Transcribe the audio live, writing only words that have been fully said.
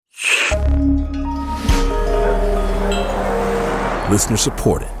Listener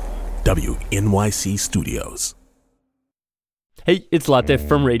supported. WNYC Studios. Hey, it's Latif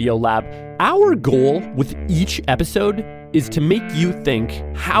from Radiolab. Our goal with each episode is to make you think,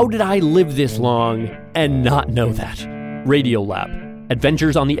 how did I live this long and not know that? Radiolab,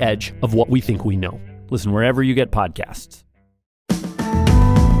 adventures on the edge of what we think we know. Listen wherever you get podcasts.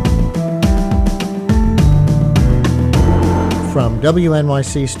 From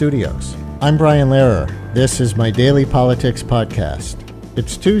WNYC Studios, I'm Brian Lehrer. This is my daily politics podcast.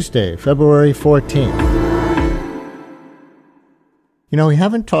 It's Tuesday, February 14th. You know, we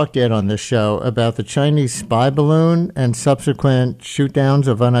haven't talked yet on this show about the Chinese spy balloon and subsequent shoot-downs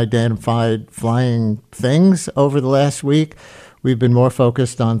of unidentified flying things over the last week. We've been more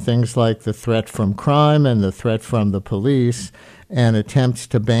focused on things like the threat from crime and the threat from the police and attempts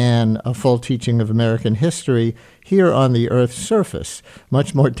to ban a full teaching of American history here on the Earth's surface.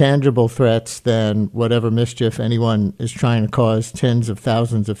 Much more tangible threats than whatever mischief anyone is trying to cause tens of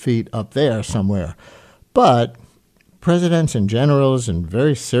thousands of feet up there somewhere. But presidents and generals and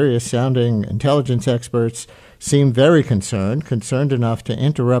very serious-sounding intelligence experts seem very concerned enough to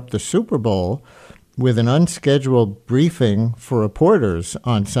interrupt the Super Bowl with an unscheduled briefing for reporters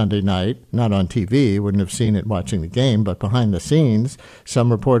on Sunday night, not on TV, wouldn't have seen it watching the game, but behind the scenes, some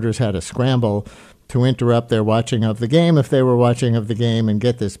reporters had to scramble to interrupt their watching of the game if they were watching of the game and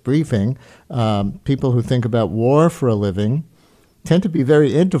get this briefing. People who think about war for a living tend to be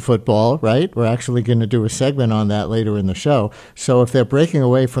very into football, right? We're actually going to do a segment on that later in the show. So if they're breaking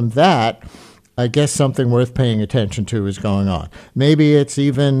away from that, I guess something worth paying attention to is going on. Maybe it's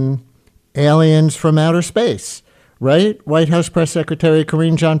even aliens from outer space, right? White House Press Secretary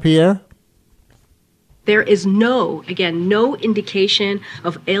Karine Jean-Pierre? There is no indication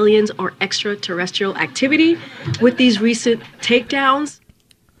of aliens or extraterrestrial activity with these recent takedowns.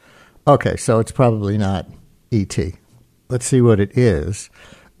 Okay, so it's probably not E.T. Let's see what it is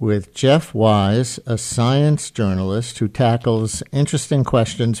with Jeff Wise, a science journalist who tackles interesting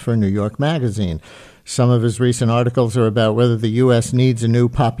questions for New York Magazine. Some of his recent articles are about whether the U.S. needs a new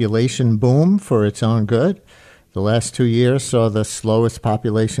population boom for its own good. The last 2 years saw the slowest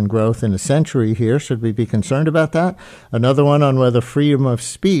population growth in a century here. Should we be concerned about that? Another one on whether freedom of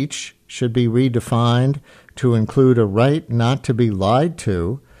speech should be redefined to include a right not to be lied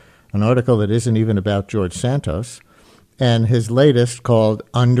to, an article that isn't even about George Santos, and his latest called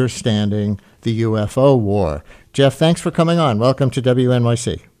Understanding the UFO War. Jeff, thanks for coming on. Welcome to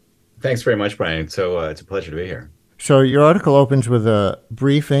WNYC. Thanks very much, Brian. So it's a pleasure to be here. So your article opens with a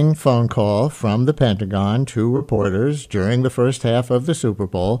briefing phone call from the Pentagon to reporters during the first half of the Super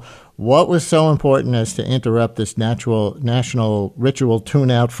Bowl. What was so important as to interrupt this national ritual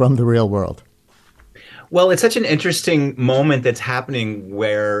tune-out from the real world? Well, it's such an interesting moment that's happening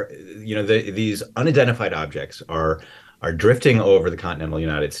where, you know, these unidentified objects are drifting over the continental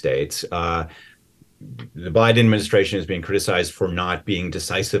United States. The Biden administration is being criticized for not being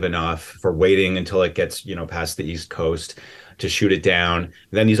decisive enough, for waiting until it gets, past the East Coast to shoot it down.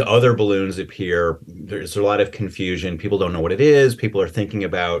 Then these other balloons appear. There's a lot of confusion. People don't know what it is. People are thinking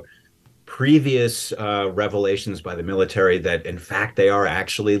about previous revelations by the military that, in fact, they are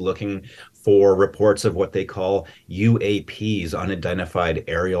actually looking for reports of what they call UAPs, unidentified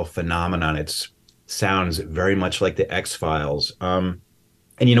aerial phenomenon. It sounds very much like the X-Files.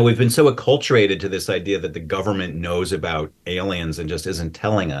 And, we've been so acculturated to this idea that the government knows about aliens and just isn't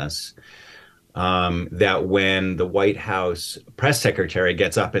telling us, that when the White House press secretary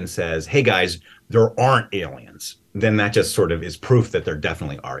gets up and says, hey, guys, there aren't aliens, then that just sort of is proof that there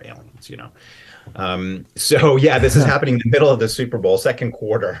definitely are aliens, So, yeah, this is happening in the middle of the Super Bowl, second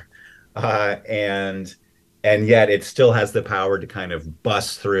quarter. And yet it still has the power to kind of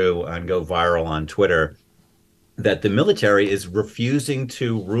bust through and go viral on Twitter, that the military is refusing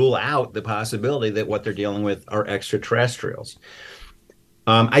to rule out the possibility that what they're dealing with are extraterrestrials.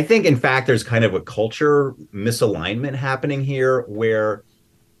 I think, in fact, there's kind of a culture misalignment happening here where,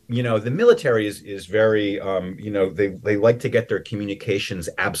 the military is very, they like to get their communications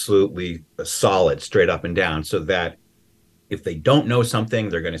absolutely solid, straight up and down, so that if they don't know something,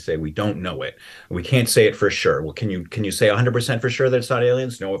 they're going to say, we don't know it. We can't say it for sure. Well, can you say 100% for sure that it's not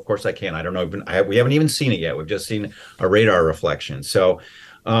aliens? No, of course I can't. I don't know. We haven't even seen it yet. We've just seen a radar reflection. So,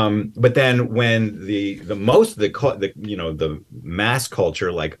 but then when the mass culture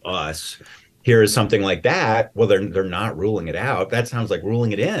like us hears something like that, well, they're not ruling it out. That sounds like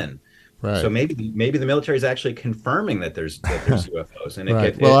ruling it in. Right. So maybe the military is actually confirming that there's UFOs, and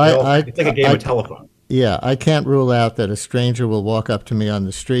right. It's like a game of telephone. Yeah, I can't rule out that a stranger will walk up to me on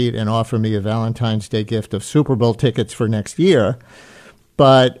the street and offer me a Valentine's Day gift of Super Bowl tickets for next year.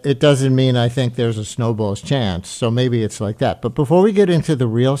 but it doesn't mean I think there's a snowball's chance. So maybe it's like that. But before we get into the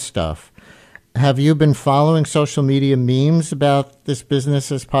real stuff, have you been following social media memes about this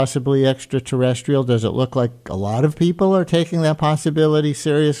business as possibly extraterrestrial? Does it look like a lot of people are taking that possibility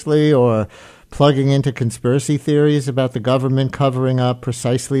seriously or plugging into conspiracy theories about the government covering up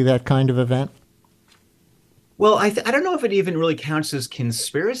precisely that kind of event? Well, I don't know if it even really counts as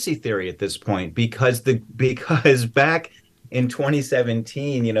conspiracy theory at this point because back in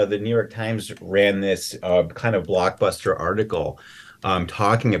 2017, the New York Times ran this kind of blockbuster article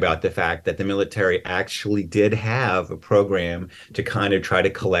talking about the fact that the military actually did have a program to kind of try to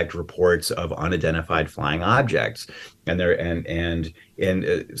collect reports of unidentified flying objects, and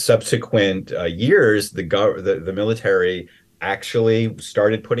in subsequent years, the military actually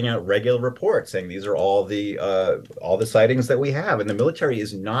started putting out regular reports saying these are all the sightings that we have, and the military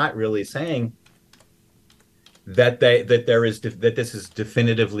is not really saying that this is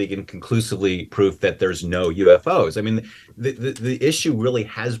definitively and conclusively proof that there's no UFOs. I mean, the issue really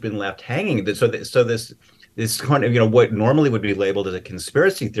has been left hanging. So this kind of what normally would be labeled as a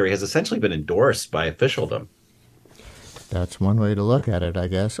conspiracy theory has essentially been endorsed by officialdom. That's one way to look at it, I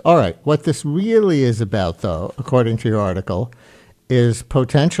guess. All right, what this really is about, though, according to your article, is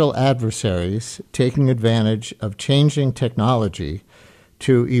potential adversaries taking advantage of changing technology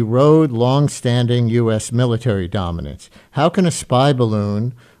to erode long-standing U.S. military dominance. How can a spy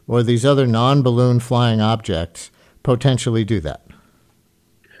balloon or these other non-balloon flying objects potentially do that?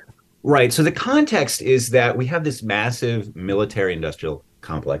 Right. So the context is that we have this massive military-industrial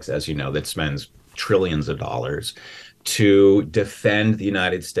complex, as you know, that spends trillions of dollars to defend the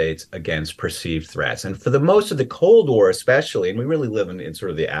United States against perceived threats. And for the most of the Cold War especially, and we really live in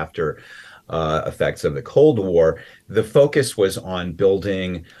sort of the after effects of the Cold War, the focus was on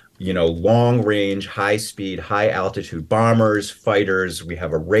building, long range, high speed, high altitude bombers, fighters. We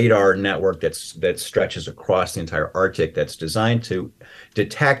have a radar network that stretches across the entire Arctic that's designed to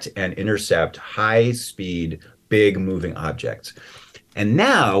detect and intercept high speed, big moving objects. And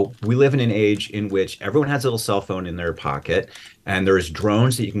now we live in an age in which everyone has a little cell phone in their pocket, and there's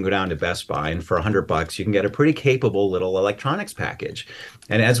drones that you can go down to Best Buy, and for $100 you can get a pretty capable little electronics package.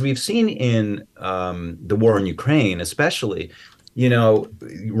 And as we've seen in the war in Ukraine, especially,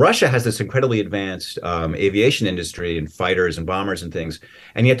 Russia has this incredibly advanced aviation industry and fighters and bombers and things,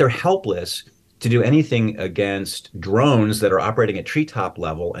 and yet they're helpless to do anything against drones that are operating at treetop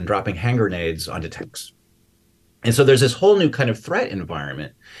level and dropping hand grenades onto tanks. And so there's this whole new kind of threat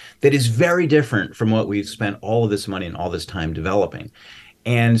environment that is very different from what we've spent all of this money and all this time developing.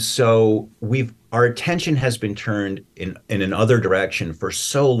 And so our attention has been turned in another direction for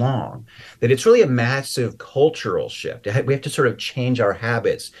so long that it's really a massive cultural shift. We have to sort of change our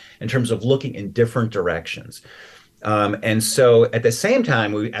habits in terms of looking in different directions. And so at the same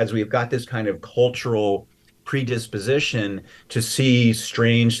time, as we've got this kind of cultural predisposition to see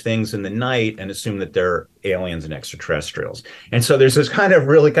strange things in the night and assume that they're aliens and extraterrestrials. And so there's this kind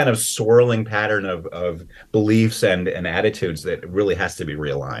of swirling pattern of beliefs and attitudes that really has to be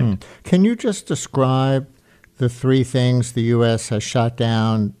realigned. Can you just describe the three things the U.S. has shot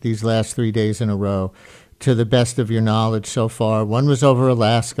down these last 3 days in a row to the best of your knowledge so far? One was over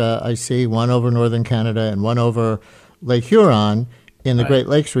Alaska, I see, one over northern Canada, and one over Lake Huron in the Great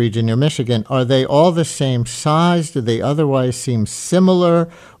Lakes region near Michigan. Are they all the same size? Do they otherwise seem similar?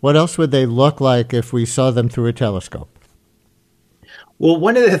 What else would they look like if we saw them through a telescope? Well,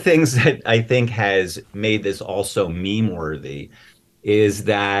 one of the things that I think has made this also meme-worthy is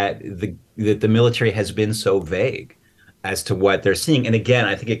that the military has been so vague as to what they're seeing. And again,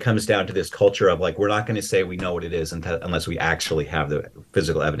 I think it comes down to this culture of we're not going to say we know what it is unless we actually have the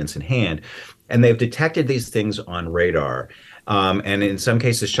physical evidence in hand. And they've detected these things on radar. And in some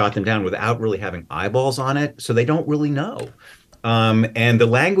cases shot them down without really having eyeballs on it. So they don't really know. And the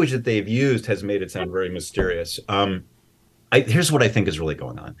language that they've used has made it sound very mysterious. Here's what I think is really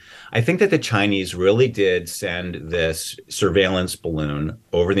going on. I think that the Chinese really did send this surveillance balloon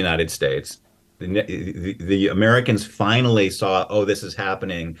over the United States. The Americans finally saw, oh, this is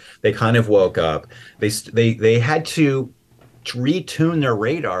happening. They kind of woke up. They had to retune their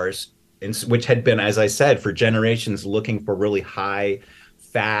radars, which had been, as I said, for generations looking for really high,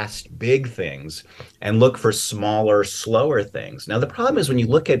 fast, big things, and look for smaller, slower things. Now, the problem is when you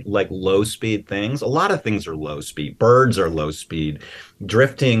look at low speed things, a lot of things are low speed. Birds are low speed,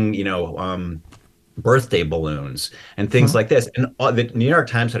 drifting, birthday balloons and things like this. And the New York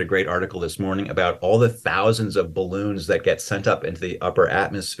Times had a great article this morning about all the thousands of balloons that get sent up into the upper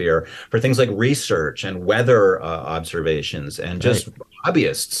atmosphere for things like research and weather observations and just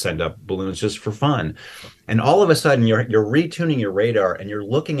hobbyists send up balloons just for fun. And all of a sudden you're retuning your radar and you're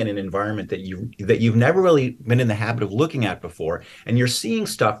looking at an environment that you've never really been in the habit of looking at before, and you're seeing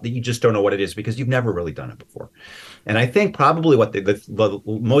stuff that you just don't know what it is because you've never really done it before. And I think probably what the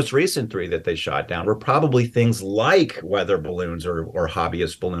most recent three that they shot down were probably things like weather balloons or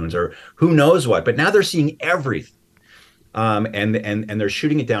hobbyist balloons or who knows what, but now they're seeing everything. And they're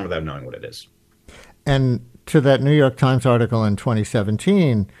shooting it down without knowing what it is. And to that New York Times article in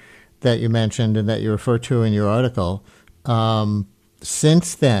 2017 that you mentioned and that you refer to in your article,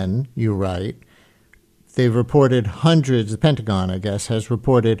 since then, you write, they've reported hundreds, the Pentagon, I guess, has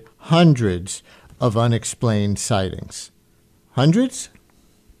reported hundreds of unexplained sightings. Hundreds?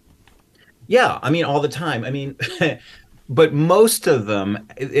 Yeah, I mean, all the time. I mean, but most of them,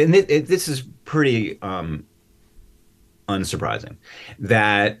 and this is pretty unsurprising,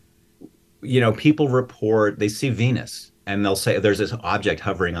 that, people report, they see Venus. And they'll say there's this object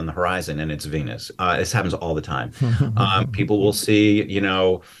hovering on the horizon and it's Venus. This happens all the time. People will see,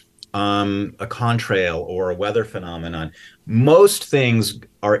 a contrail or a weather phenomenon. Most things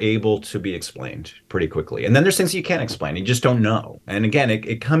are able to be explained pretty quickly. And then there's things you can't explain. You just don't know. And again,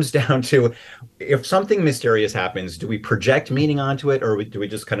 it comes down to, if something mysterious happens, do we project meaning onto it, or do we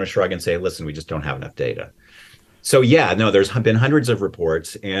just kind of shrug and say, listen, we just don't have enough data? So yeah, no, there's been hundreds of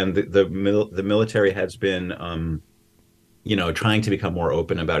reports, and the military has been trying to become more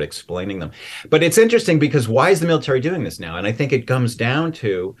open about explaining them. But it's interesting because why is the military doing this now? And I think it comes down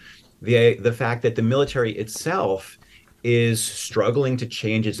to the fact that the military itself is struggling to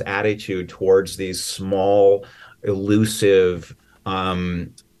change its attitude towards these small, elusive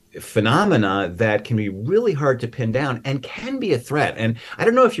phenomena that can be really hard to pin down and can be a threat. And I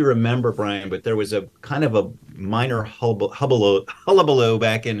don't know if you remember, Brian, but there was a kind of a minor hullabaloo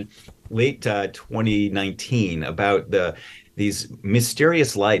back in late 2019 about these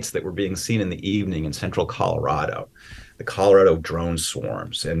mysterious lights that were being seen in the evening in central Colorado, the Colorado drone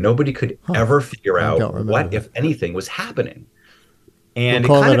swarms, and nobody could ever figure out what, if anything, was happening. And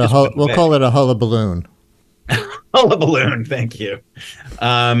we'll call it a hullaballoon. Hullaballoon, thank you.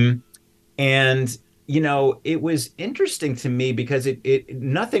 And it was interesting to me because it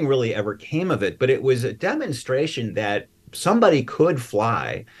nothing really ever came of it, but it was a demonstration that somebody could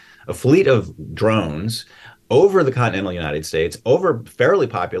fly a fleet of drones over the continental United States, over a fairly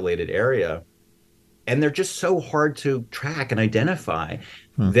populated area, and they're just so hard to track and identify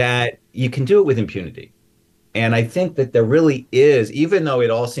that you can do it with impunity. And I think that there really is, even though it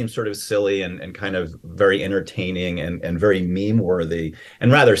all seems sort of silly and kind of very entertaining and very meme-worthy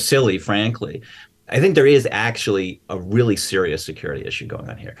and rather silly, frankly, I think there is actually a really serious security issue going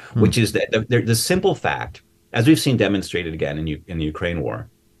on here, which is that the simple fact, as we've seen demonstrated again in the Ukraine war,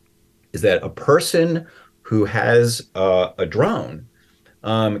 is that a person who has a drone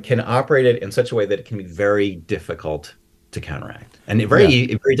can operate it in such a way that it can be very difficult to counteract and very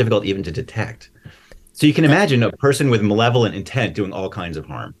difficult even to detect. So you can imagine a person with malevolent intent doing all kinds of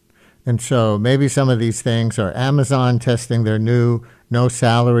harm. And so maybe some of these things are Amazon testing their new no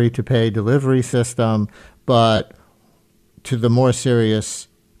salary to pay delivery system. But to the more serious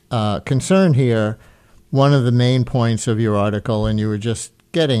concern here, one of the main points of your article, and you were just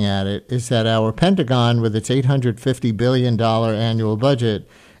getting at it, is that our Pentagon, with its $850 billion annual budget,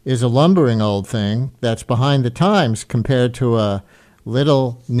 is a lumbering old thing that's behind the times compared to a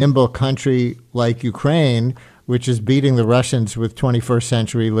little nimble country like Ukraine, which is beating the Russians with 21st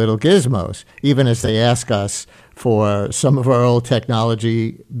century little gizmos, even as they ask us for some of our old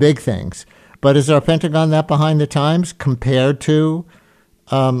technology big things. But is our Pentagon that behind the times compared to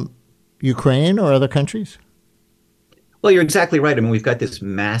Ukraine or other countries? Well, you're exactly right. I mean, we've got this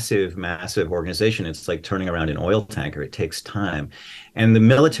massive, massive organization. It's like turning around an oil tanker. It takes time. And the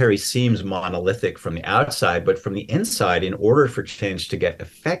military seems monolithic from the outside, but from the inside, in order for change to get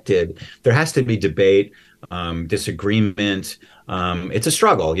effected, there has to be debate, disagreement. It's a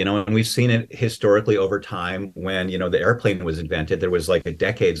struggle, and we've seen it historically over time. When, the airplane was invented, there was like a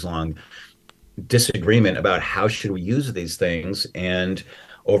decades-long disagreement about how should we use these things. And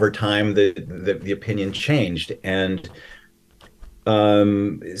over time, the opinion changed. And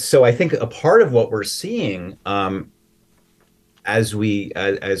so I think a part of what we're seeing as we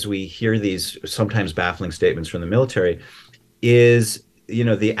hear these sometimes baffling statements from the military is,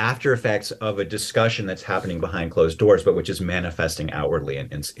 the after effects of a discussion that's happening behind closed doors, but which is manifesting outwardly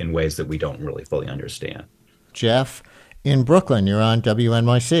in ways that we don't really fully understand. Jeff in Brooklyn, you're on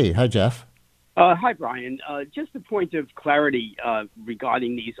WNYC. Hi, Jeff. Hi, Brian. Just a point of clarity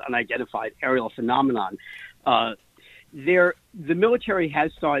regarding these unidentified aerial phenomenon. the military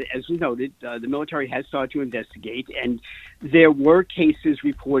has started, as we noted, the military has started to investigate, and there were cases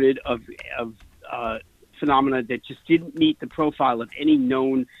reported of phenomena that just didn't meet the profile of any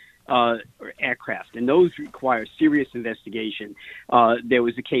known aircraft, and those require serious investigation. There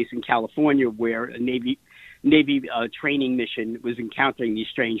was a case in California where a Navy training mission was encountering these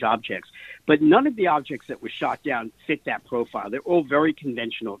strange objects, but none of the objects that were shot down fit that profile. They're all very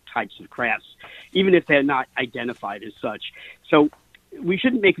conventional types of crafts, even if they're not identified as such. So we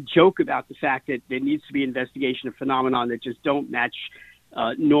shouldn't make a joke about the fact that there needs to be investigation of phenomena that just don't match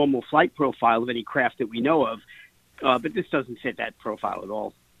normal flight profile of any craft that we know of. But this doesn't fit that profile at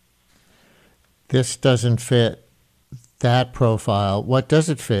all. This doesn't fit that profile. What does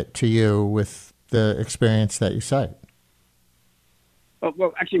it fit to you with the experience that you cite?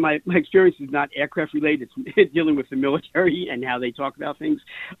 Well, actually, my experience is not aircraft related. It's dealing with the military and how they talk about things.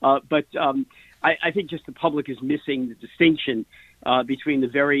 But I think just the public is missing the distinction between the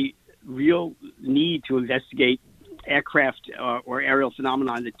very real need to investigate aircraft or aerial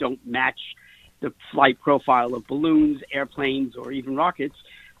phenomena that don't match the flight profile of balloons, airplanes, or even rockets.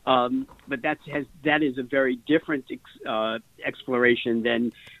 But that is a very different exploration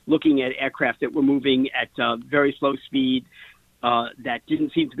than looking at aircraft that were moving at very slow speed, that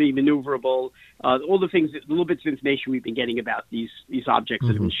didn't seem to be maneuverable. All the things, the little bits of information we've been getting about these objects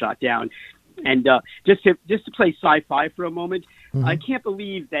that have been shot down. And just to play sci-fi for a moment, I can't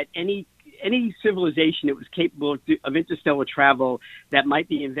believe that any civilization that was capable of interstellar travel that might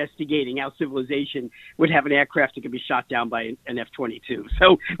be investigating our civilization would have an aircraft that could be shot down by an F-22.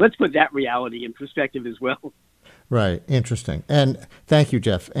 So let's put that reality in perspective as well. Right. Interesting. And thank you,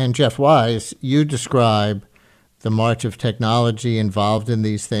 Jeff. And Jeff Wise, you describe the march of technology involved in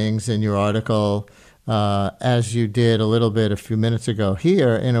these things in your article, as you did a little bit a few minutes ago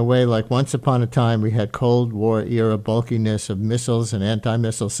here, in a way like once upon a time we had Cold War era bulkiness of missiles and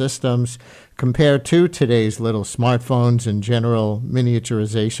anti-missile systems compared to today's little smartphones and general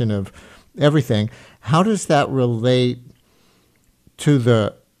miniaturization of everything. How does that relate to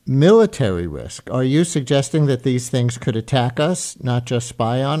the military risk? Are you suggesting that these things could attack us, not just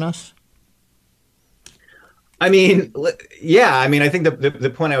spy on us? I mean, yeah. I mean, I think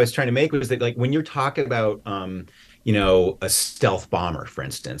the point I was trying to make was that, like, when you're talking about, a stealth bomber, for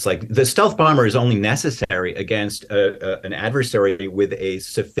instance, like the stealth bomber is only necessary against an adversary with a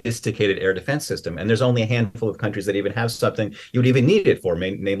sophisticated air defense system, and there's only a handful of countries that even have something you would even need it for,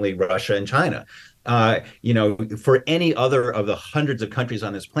 namely Russia and China. For any other of the hundreds of countries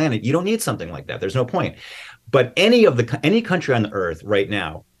on this planet, you don't need something like that. There's no point. But any country on the earth right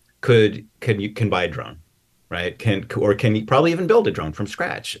now can buy a drone. Right? Can probably even build a drone from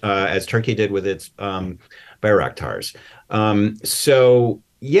scratch, as Turkey did with its Bayraktars. So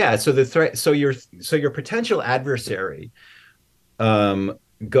the threat. So your potential adversary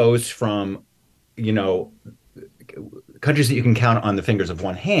goes from, countries that you can count on the fingers of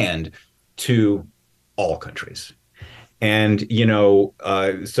one hand to all countries. And and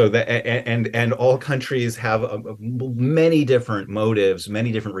all countries have many different motives,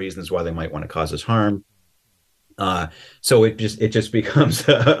 many different reasons why they might want to cause us harm. So it just becomes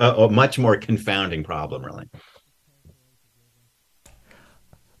a much more confounding problem, really.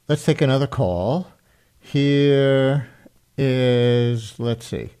 Let's take another call. Here is, let's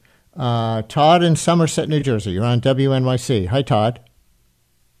see, Todd in Somerset, New Jersey. You're on WNYC. Hi, Todd.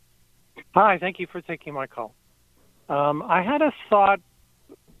 Hi, thank you for taking my call. I had a thought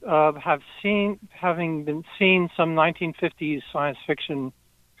of having been seeing some 1950s science fiction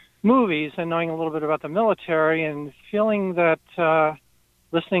movies and knowing a little bit about the military and feeling that,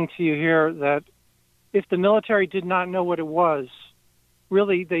 listening to you here, that if the military did not know what it was,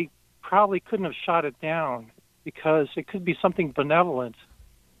 really they probably couldn't have shot it down because it could be something benevolent.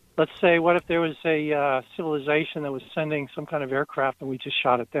 Let's say, what if there was a civilization that was sending some kind of aircraft and we just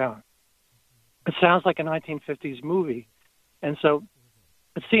shot it down? It sounds like a 1950s movie. And so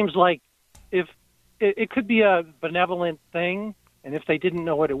it seems like if it could be a benevolent thing, and if they didn't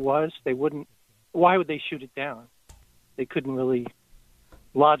know what it was, they wouldn't. Why would they shoot it down? They couldn't really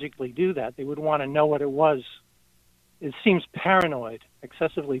logically do that. They would want to know what it was. It seems paranoid,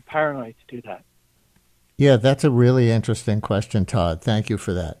 excessively paranoid to do that. Yeah, that's a really interesting question, Todd. Thank you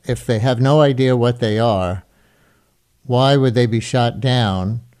for that. If they have no idea what they are, why would they be shot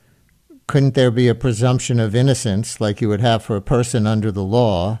down? Couldn't there be a presumption of innocence like you would have for a person under the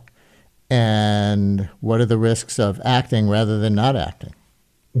law? And what are the risks of acting rather than not acting?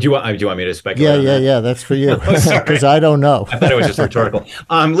 Do you want me to speculate? Yeah. That's for you because I don't know. I thought it was just rhetorical.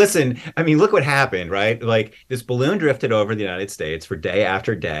 Listen, I mean, look what happened, right? Like this balloon drifted over the United States for day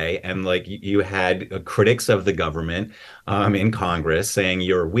after day, and like you had critics of the government in Congress saying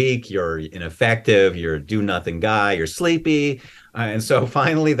you're weak, you're ineffective, you're a do-nothing guy, you're sleepy, and so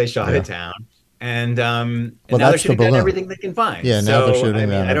finally they shot it down. And now they're shooting down everything they can find. Yeah, now they're shooting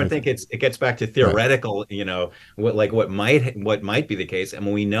down. I don't think it gets back to theoretical, what might be the case,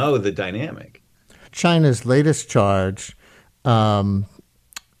 and we know the dynamic. China's latest charge, I'll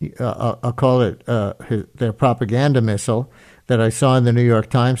call it their propaganda missile that I saw in the New York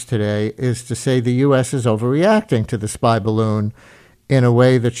Times today, is to say the U.S. is overreacting to the spy balloon in a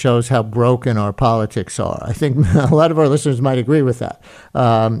way that shows how broken our politics are. I think a lot of our listeners might agree with that.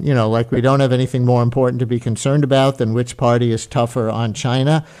 Like we don't have anything more important to be concerned about than which party is tougher on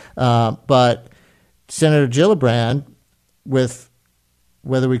China. But Senator Gillibrand, with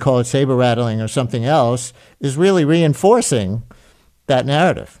whether we call it saber rattling or something else, is really reinforcing that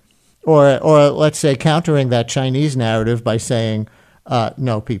narrative. Or let's say countering that Chinese narrative by saying,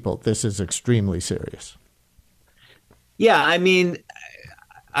 no, people, this is extremely serious. Yeah, I mean,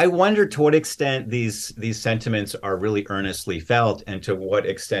 I wonder to what extent these sentiments are really earnestly felt, and to what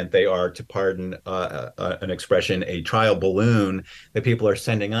extent they are, to pardon an expression, a trial balloon that people are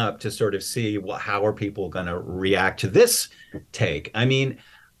sending up to sort of see, well, how are people going to react to this take? I mean,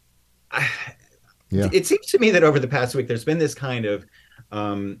 it seems to me that over the past week there's been this kind of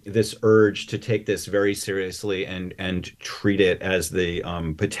this urge to take this very seriously and treat it as the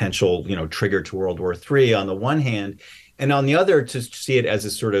potential, trigger to World War III on the one hand. And on the other, to see it as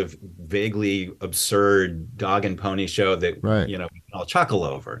a sort of vaguely absurd dog and pony show that we can all chuckle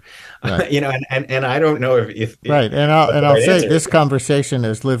over, right. And I don't know if right. And I'll say this conversation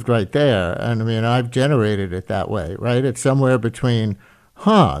has lived right there, and I mean I've generated it that way, right? It's somewhere between,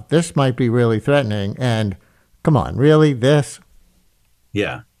 this might be really threatening, and come on, really this?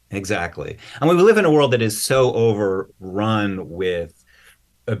 Yeah, exactly. I mean, we live in a world that is so overrun with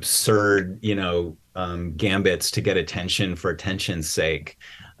absurd, gambits to get attention for attention's sake.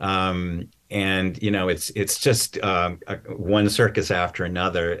 It's just one circus after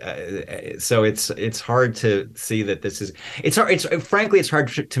another. So it's hard to see that this is, frankly, it's hard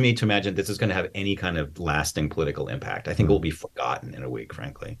to me to imagine this is going to have any kind of lasting political impact. I think it will be forgotten in a week,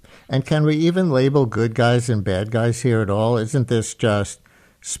 frankly. And can we even label good guys and bad guys here at all? Isn't this just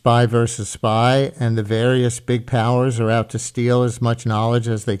spy versus spy, and the various big powers are out to steal as much knowledge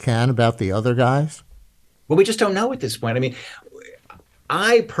as they can about the other guys? Well, we just don't know at this point. I mean,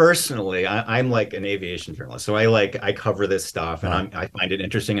 I personally, I'm like an aviation journalist, so I cover this stuff, and I find it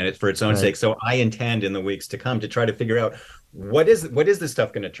interesting and it's for its own sake. So I intend in the weeks to come to try to figure out what is this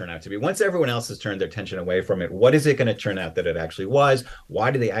stuff going to turn out to be? Once everyone else has turned their attention away from it, what is it going to turn out that it actually was?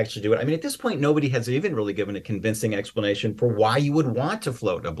 Why do they actually do it? I mean, at this point, nobody has even really given a convincing explanation for why you would want to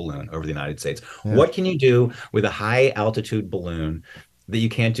float a balloon over the United States. Yeah. What can you do with a high altitude balloon that you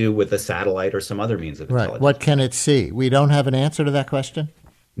can't do with a satellite or some other means of intelligence? Right. What can it see? We don't have an answer to that question?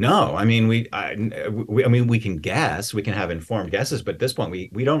 No, I mean, we can guess, we can have informed guesses, but at this point,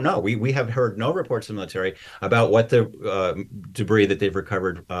 we don't know. We have heard no reports from the military about what the debris that they've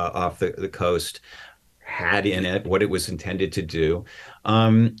recovered off the coast had in it, what it was intended to do.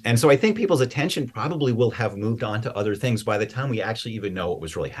 And so I think people's attention probably will have moved on to other things by the time we actually even know what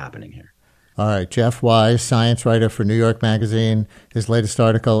was really happening here. All right, Jeff Wise, science writer for New York Magazine, his latest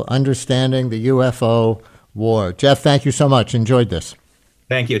article, Understanding the UFO War. Jeff, thank you so much. Enjoyed this.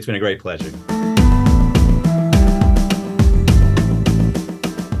 Thank you. It's been a great pleasure.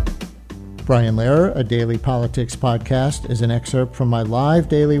 Brian Lehrer, a daily politics podcast, is an excerpt from my live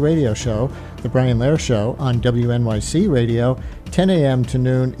daily radio show, The Brian Lehrer Show, on WNYC Radio, 10 a.m. to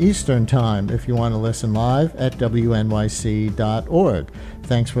noon Eastern Time, if you want to listen live at wnyc.org.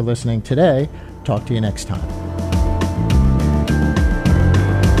 Thanks for listening today. Talk to you next time.